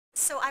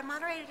So I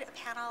moderated a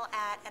panel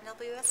at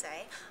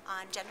NWSA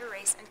on gender,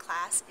 race, and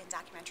class in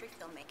documentary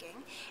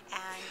filmmaking,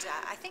 and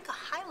I think a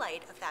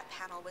highlight of that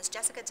panel was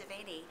Jessica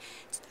Devaney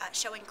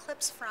showing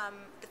clips from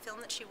the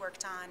film that she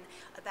worked on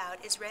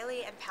about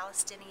Israeli and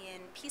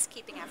Palestinian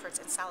peacekeeping efforts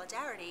and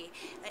solidarity,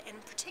 in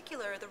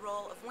particular the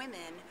role of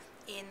women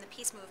in the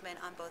peace movement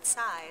on both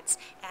sides,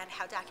 and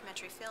how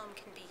documentary film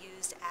can be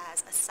used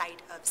as a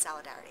site of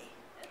solidarity.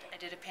 I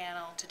did a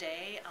panel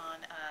today on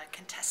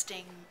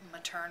contesting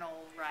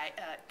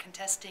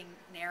contesting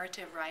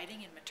narrative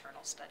writing in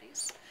maternal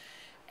studies,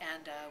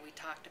 and we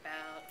talked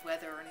about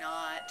whether or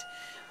not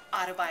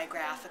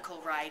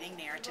autobiographical writing,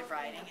 narrative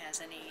writing,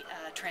 has any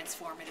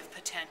transformative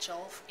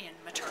potential in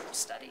maternal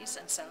studies.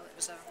 And so it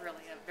was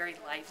really a very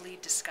lively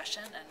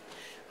discussion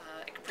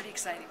and pretty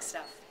exciting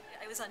stuff.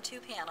 I was on two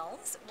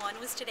panels. One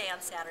was today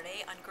on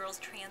Saturday on girls'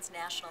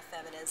 transnational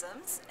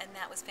feminisms, and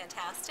that was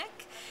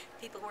fantastic.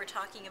 People were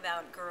talking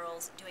about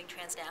girls doing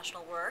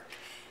transnational work.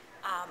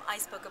 I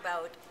spoke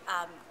about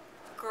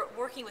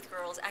working with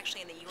girls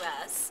actually in the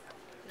U.S.,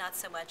 not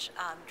so much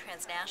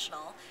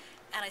transnational,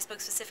 and I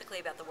spoke specifically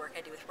about the work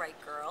I do with Right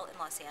Girl in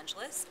Los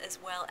Angeles, as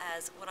well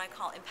as what I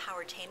call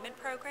empowertainment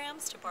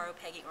programs, to borrow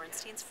Peggy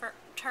Ornstein's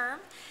term,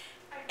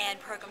 and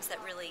programs that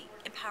really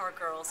empower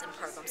girls and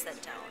programs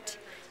that don't.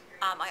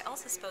 I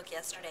also spoke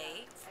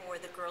yesterday for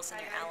the Girls and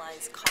Their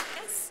Allies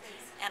Caucus,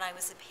 and I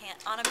was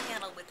on a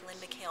panel with Lynn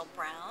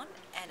McHale-Brown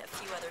and a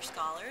few other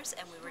scholars,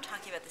 and we were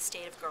talking about the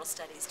state of girl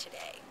studies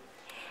today.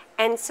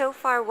 And so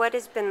far, what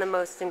has been the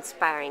most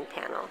inspiring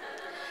panel?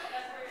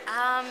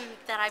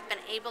 That I've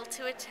been able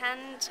to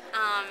attend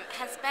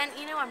has been,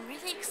 I'm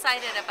really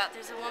excited about,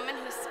 there's a woman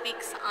who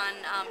speaks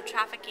on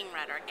trafficking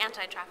rhetoric,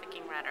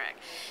 anti-trafficking rhetoric,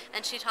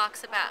 and she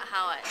talks about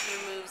how it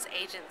removes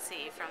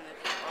agency from the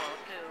people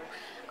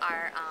who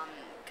are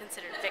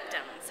considered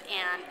victims,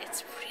 and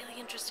it's really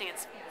interesting.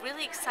 It's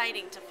really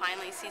exciting to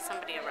finally see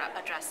somebody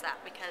address that,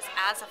 because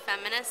as a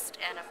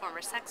feminist and a former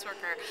sex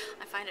worker,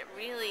 I find it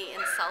really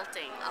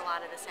insulting, a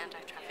lot of this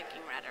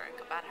anti-trafficking rhetoric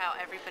about how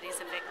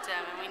everybody's a victim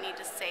and we need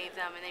to save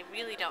them, and they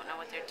really don't know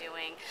what they're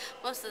doing.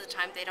 Most of the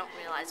time they don't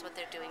realize what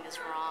they're doing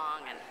is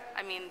wrong, and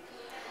I mean,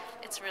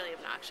 it's really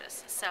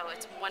obnoxious. So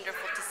it's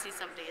wonderful to see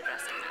somebody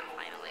addressing that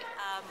finally.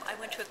 I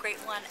went to a great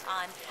one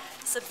on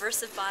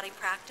subversive body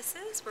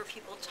practices, where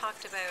people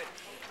talked about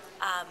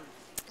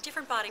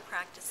different body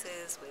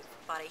practices with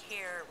body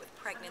hair, with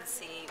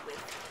pregnancy,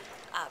 with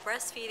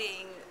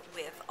breastfeeding,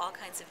 with all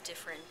kinds of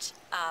different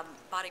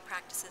body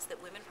practices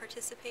that women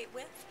participate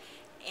with,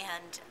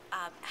 and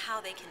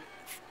how they can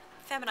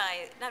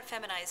not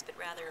feminize, but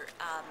rather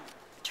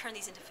turn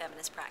these into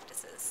feminist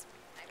practices.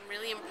 I'm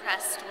really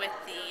impressed with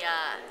the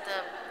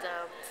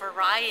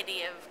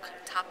variety of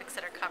topics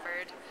that are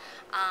covered.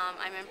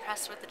 I'm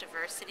impressed with the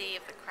diversity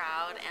of the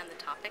crowd and the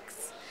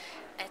topics.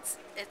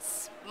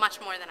 It's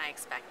much more than I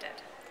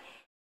expected.